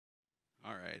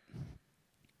All right.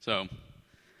 So,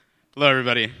 hello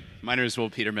everybody. My name is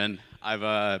Petermen.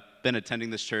 I've been attending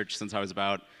this church since I was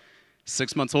about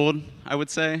 6 months old, I would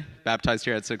say. Baptized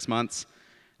here at 6 months,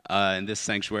 in this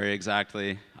sanctuary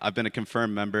exactly. I've been a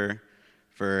confirmed member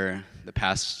for the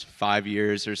past 5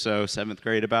 years or so, 7th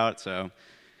grade about. So,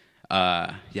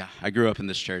 yeah, I grew up in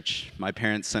this church. My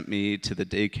parents sent me to the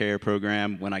daycare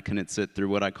program when I couldn't sit through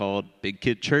what I called big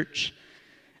kid church,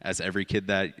 as every kid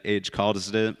that age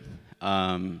calls it.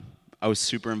 I was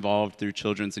super involved through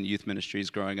children's and youth ministries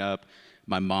growing up.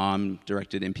 My mom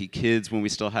directed MP Kids when we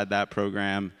still had that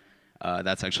program.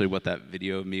 That's actually what that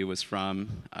video of me was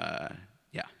from.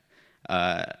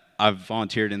 I've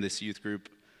volunteered in this youth group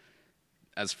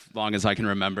as long as I can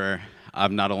remember.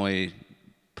 I've not only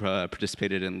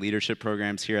participated in leadership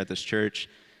programs here at this church,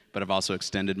 but I've also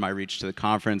extended my reach to the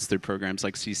conference through programs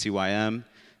like CCYM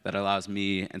that allows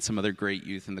me and some other great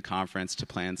youth in the conference to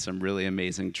plan some really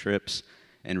amazing trips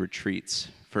and retreats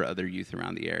for other youth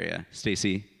around the area.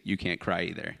 Stacy, you can't cry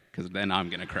either, because then I'm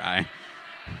gonna cry.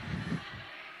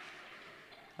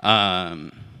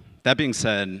 That being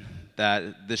said,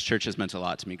 that this church has meant a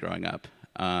lot to me growing up.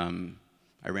 I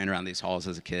ran around these halls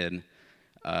as a kid.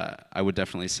 I would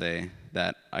definitely say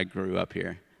that I grew up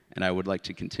here, and I would like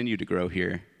to continue to grow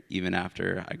here even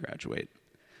after I graduate.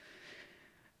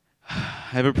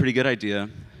 I have a pretty good idea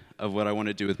of what I want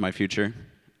to do with my future.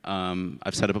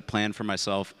 I've set up a plan for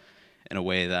myself in a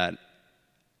way that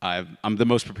I'm the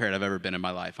most prepared I've ever been in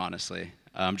my life, honestly.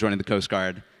 I'm joining the Coast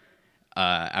Guard.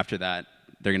 After that,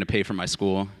 they're going to pay for my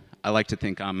school. I like to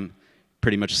think I'm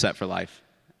pretty much set for life.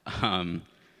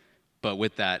 But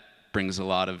with that brings a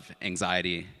lot of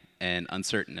anxiety and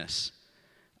uncertainness.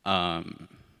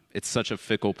 It's such a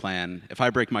fickle plan. If I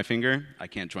break my finger, I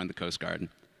can't join the Coast Guard.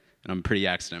 And I'm pretty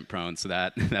accident prone, so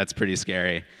that's pretty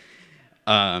scary.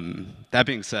 That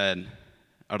being said,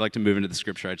 I would like to move into the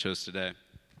scripture I chose today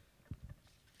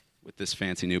with this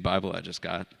fancy new Bible I just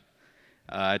got.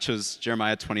 I chose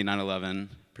Jeremiah 29:11,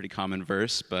 pretty common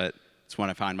verse, but it's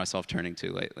one I find myself turning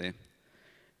to lately.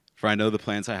 For I know the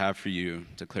plans I have for you,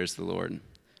 declares the Lord,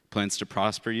 plans to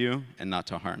prosper you and not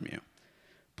to harm you,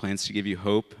 plans to give you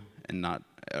hope and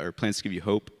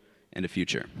a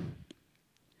future.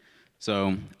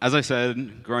 So, as I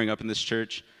said, growing up in this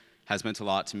church has meant a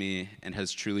lot to me and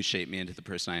has truly shaped me into the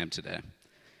person I am today.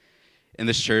 In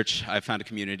this church, I've found a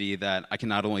community that I can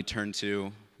not only turn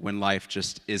to when life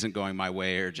just isn't going my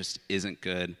way or just isn't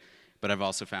good, but I've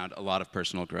also found a lot of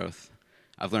personal growth.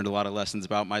 I've learned a lot of lessons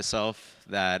about myself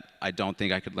that I don't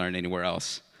think I could learn anywhere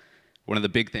else. One of the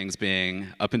big things being,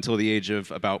 up until the age of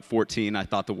about 14, I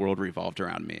thought the world revolved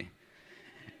around me.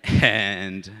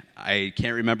 And I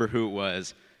can't remember who it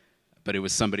was, but it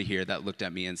was somebody here that looked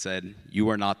at me and said, "You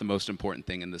are not the most important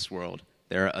thing in this world.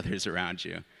 There are others around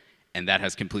you." And that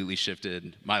has completely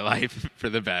shifted my life for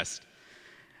the best.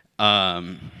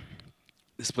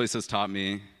 This place has taught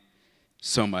me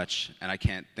so much, and I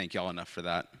can't thank y'all enough for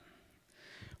that.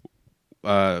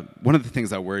 One of the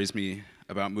things that worries me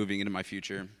about moving into my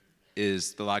future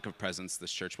is the lack of presence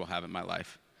this church will have in my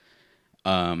life.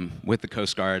 With the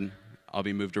Coast Guard, I'll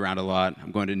be moved around a lot.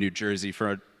 I'm going to New Jersey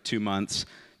for 2 months,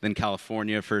 then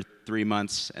California for 3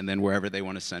 months, and then wherever they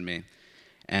want to send me.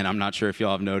 And I'm not sure if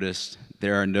y'all have noticed,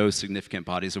 there are no significant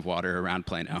bodies of water around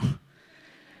Plano.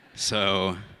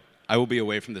 So I will be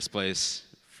away from this place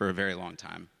for a very long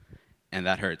time. And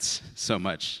that hurts so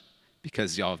much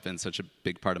because y'all have been such a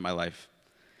big part of my life.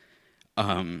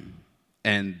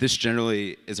 And this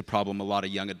generally is a problem a lot of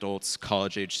young adults,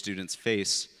 college-age students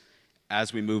face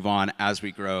as we move on, as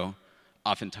we grow.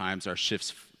 Oftentimes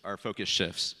our focus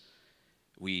shifts.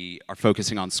 We are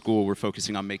focusing on school, we're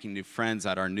focusing on making new friends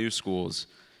at our new schools,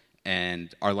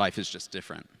 and our life is just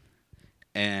different.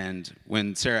 And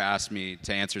when Sarah asked me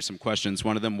to answer some questions,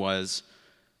 one of them was,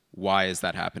 why is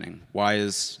that happening? Why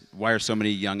are so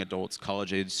many young adults,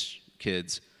 college-age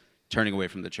kids, turning away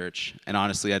from the church? And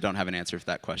honestly, I don't have an answer for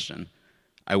that question.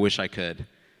 I wish I could,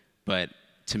 but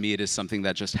to me it is something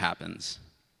that just happens.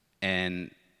 And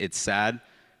it's sad,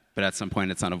 but at some point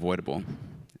it's unavoidable.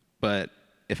 But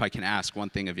if I can ask one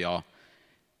thing of y'all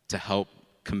to help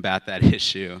combat that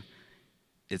issue,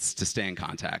 it's to stay in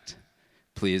contact.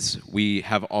 Please, we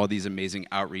have all these amazing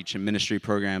outreach and ministry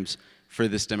programs for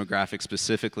this demographic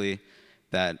specifically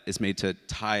that is made to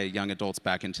tie young adults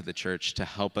back into the church to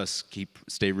help us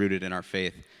stay rooted in our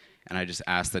faith. And I just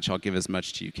ask that y'all give as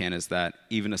much to you can as that,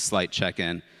 even a slight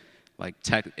check-in. Like,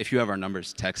 if you have our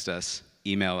numbers, text us,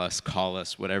 email us, call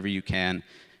us, whatever you can,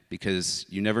 because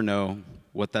you never know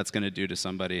what that's going to do to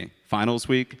somebody. Finals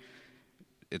week,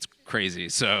 it's crazy,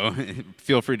 so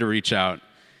feel free to reach out.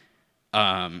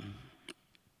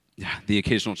 yeah, the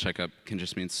occasional checkup can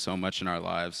just mean so much in our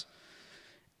lives.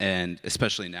 And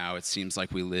especially now, it seems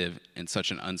like we live in such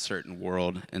an uncertain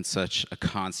world and such a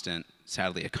constant,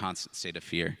 sadly, a constant state of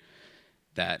fear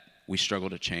that we struggle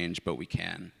to change, but we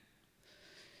can.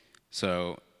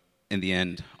 So in the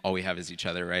end, all we have is each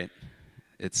other, right?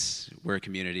 We're a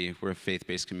community, we're a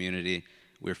faith-based community,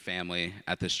 we're family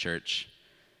at this church.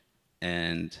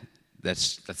 And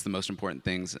that's the most important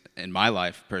things in my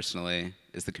life personally,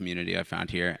 is the community I found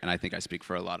here. And I think I speak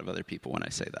for a lot of other people when I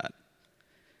say that.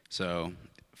 So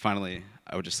finally,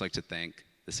 I would just like to thank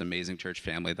this amazing church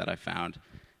family that I found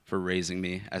for raising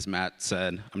me. As Matt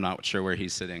said, I'm not sure where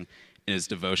he's sitting in his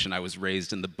devotion, I was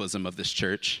raised in the bosom of this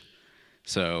church.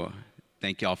 So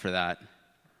thank y'all for that.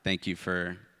 Thank you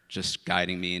for just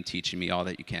guiding me and teaching me all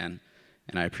that you can.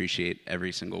 And I appreciate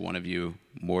every single one of you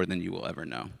more than you will ever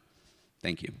know.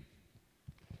 Thank you.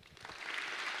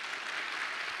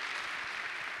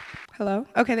 Hello?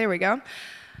 Okay, there we go.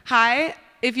 Hi,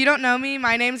 if you don't know me,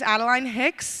 my name's Addie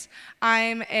Hicks.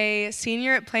 I'm a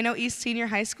senior at Plano East Senior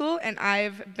High School, and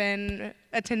I've been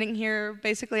attending here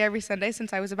basically every Sunday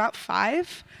since I was about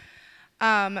 5.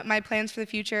 My plans for the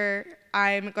future,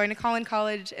 I'm going to Collin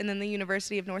College and then the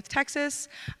University of North Texas.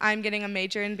 I'm getting a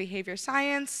major in behavior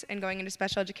science and going into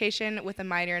special education with a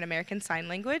minor in American Sign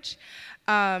Language.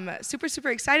 Super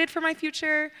excited for my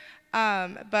future,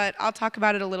 but I'll talk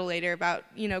about it a little later about,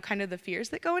 kind of the fears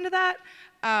that go into that,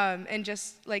 and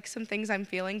just like some things I'm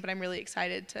feeling, but I'm really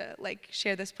excited to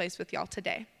share this place with y'all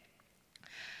today.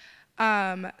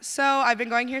 So I've been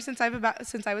going here since I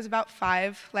was about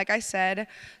 5, like I said.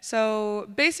 So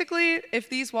basically, if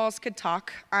these walls could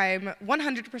talk, I'm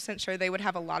 100% sure they would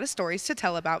have a lot of stories to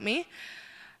tell about me.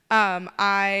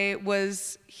 I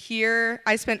was here,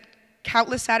 I spent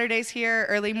countless Saturdays here,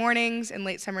 early mornings and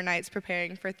late summer nights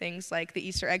preparing for things like the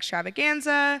Easter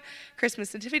extravaganza,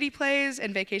 Christmas nativity plays,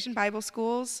 and vacation Bible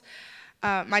schools.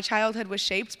 My childhood was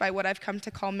shaped by what I've come to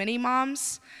call mini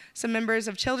moms, some members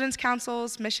of children's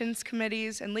councils, missions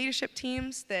committees, and leadership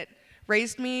teams that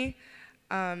raised me,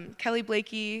 Kelly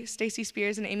Blakey, Stacy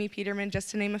Spears, and Amy Petermen, just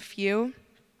to name a few.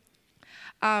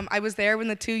 I was there when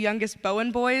the 2 youngest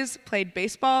Bowen boys played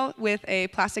baseball with a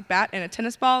plastic bat and a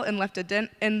tennis ball and left a dent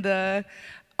in the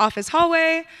office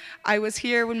hallway. I was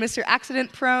here when Mr.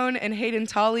 Accident Prone and Hayden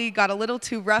Tolley got a little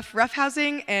too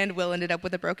roughhousing and Will ended up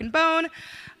with a broken bone.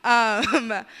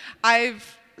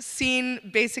 I've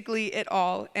seen basically it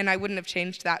all, and I wouldn't have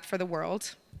changed that for the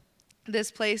world.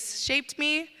 This place shaped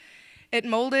me, it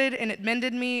molded and it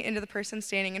mended me into the person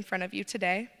standing in front of you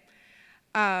today.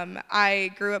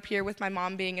 I grew up here with my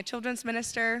mom being a children's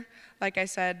minister. Like I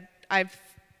said, I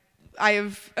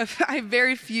have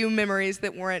very few memories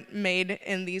that weren't made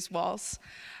in these walls.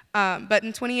 But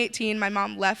in 2018, my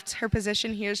mom left her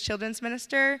position here as children's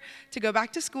minister to go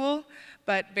back to school,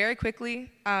 but very quickly,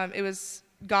 it was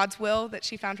God's will that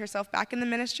she found herself back in the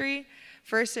ministry,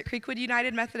 first at Creekwood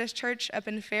United Methodist Church up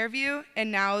in Fairview,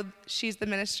 and now she's the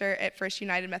minister at First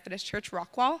United Methodist Church,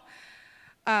 Rockwall.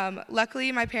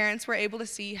 Luckily, my parents were able to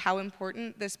see how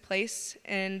important this place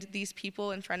and these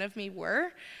people in front of me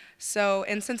were.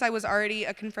 And since I was already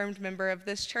a confirmed member of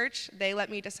this church, they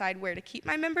let me decide where to keep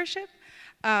my membership.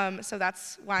 So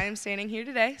that's why I'm standing here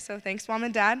today. So thanks, Mom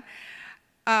and Dad.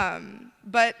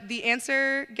 But the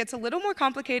answer gets a little more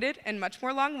complicated and much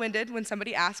more long-winded when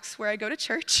somebody asks where I go to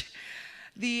church.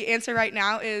 The answer right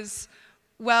now is,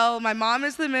 well, my mom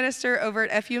is the minister over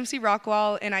at FUMC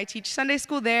Rockwall, and I teach Sunday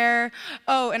school there.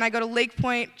 Oh, and I go to Lake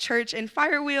Point Church in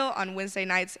Firewheel on Wednesday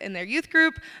nights in their youth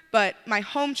group, but my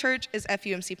home church is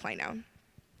FUMC Plano.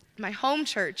 My home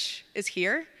church is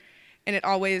here, and it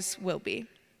always will be.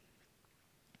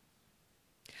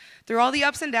 Through all the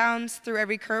ups and downs, through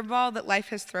every curveball that life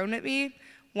has thrown at me,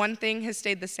 one thing has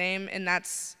stayed the same, and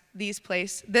that's this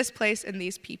place and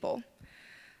these people.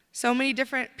 So many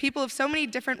different people of so many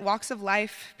different walks of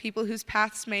life, people whose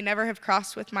paths may never have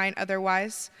crossed with mine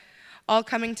otherwise, all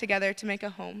coming together to make a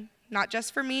home, not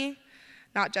just for me,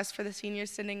 not just for the seniors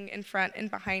sitting in front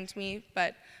and behind me,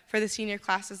 but for the senior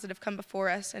classes that have come before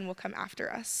us and will come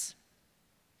after us.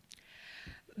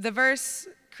 The verse,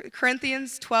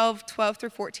 Corinthians 12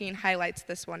 through 14, highlights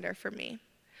this wonder for me.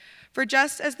 For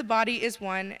just as the body is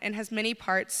one and has many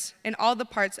parts, and all the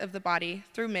parts of the body,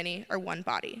 through many, are one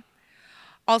body,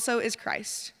 also is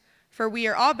Christ. For we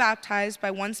are all baptized by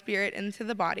one Spirit into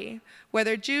the body,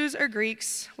 whether Jews or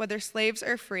Greeks, whether slaves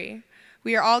or free,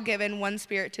 we are all given one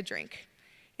Spirit to drink.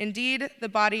 Indeed, the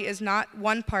body is not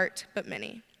one part, but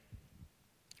many.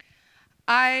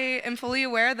 I am fully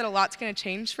aware that a lot's going to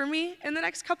change for me in the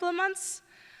next couple of months.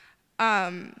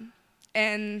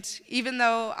 And even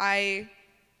though I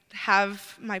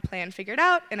have my plan figured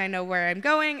out and I know where I'm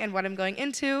going and what I'm going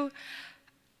into.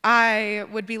 I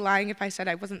would be lying if I said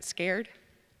I wasn't scared.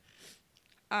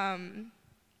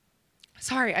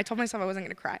 Sorry, I told myself I wasn't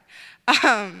going to cry.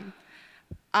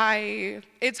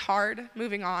 It's hard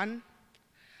moving on,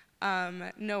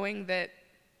 knowing that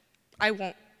I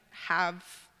won't have,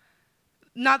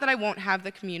 not that I won't have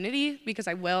the community, because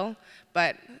I will,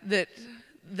 but that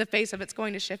the face of it's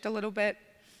going to shift a little bit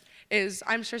is,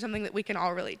 I'm sure, something that we can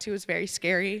all relate to is very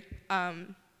scary.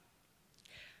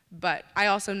 But I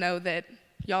also know that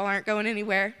y'all aren't going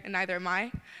anywhere, and neither am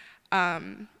I,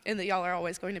 and that y'all are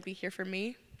always going to be here for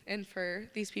me and for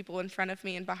these people in front of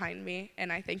me and behind me,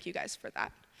 and I thank you guys for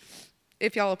that.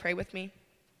 If y'all will pray with me.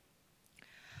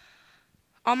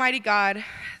 Almighty God,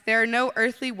 there are no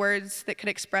earthly words that could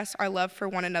express our love for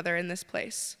one another in this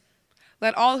place.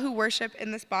 Let all who worship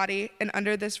in this body and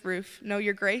under this roof know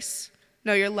your grace,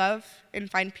 know your love, and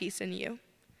find peace in you.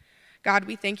 God,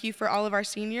 we thank you for all of our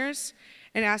seniors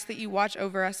and ask that you watch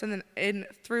over us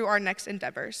through our next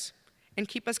endeavors and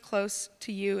keep us close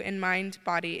to you in mind,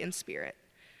 body, and spirit.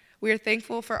 We are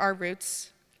thankful for our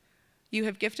roots. You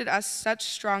have gifted us such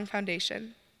strong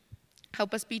foundation.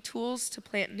 Help us be tools to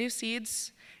plant new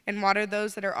seeds and water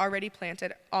those that are already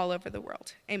planted all over the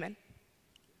world. Amen.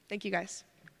 Thank you, guys.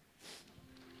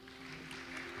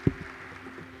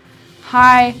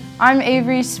 Hi, I'm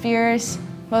Avery Spears.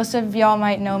 Most of y'all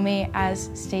might know me as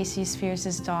Stacy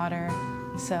Spears' daughter.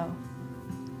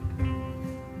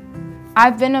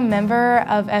 I've been a member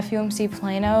of FUMC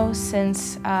Plano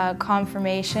since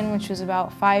confirmation, which was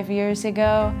about 5 years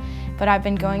ago, but I've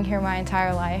been going here my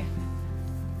entire life.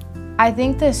 I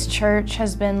think this church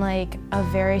has been like a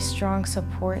very strong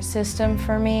support system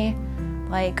for me.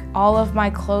 Like, all of my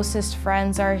closest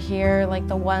friends are here, like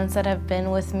the ones that have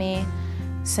been with me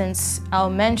since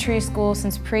elementary school,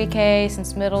 since pre-K,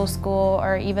 since middle school,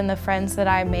 or even the friends that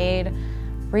I made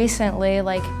recently.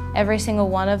 Like, every single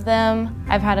one of them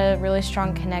I've had a really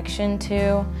strong connection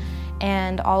to,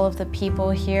 and all of the people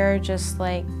here just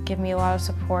like give me a lot of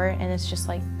support, and it's just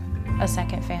like a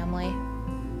second family.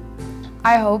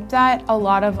 I hope that a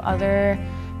lot of other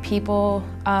people,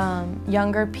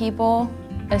 younger people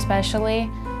especially,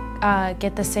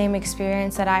 get the same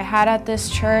experience that I had at this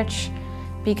church,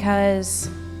 because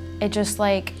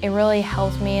it really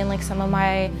helped me, and like some of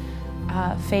my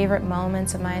favorite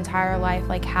moments of my entire life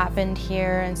happened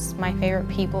here, and my favorite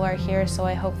people are here, so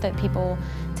I hope that people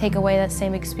take away that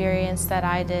same experience that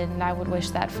I did, and I would wish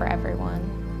that for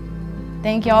everyone.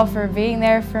 Thank y'all for being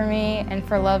there for me, and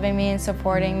for loving me and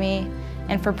supporting me,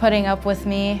 and for putting up with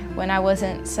me when I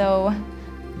wasn't so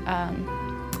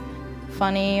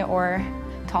funny or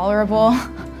tolerable.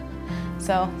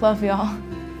 So, love y'all.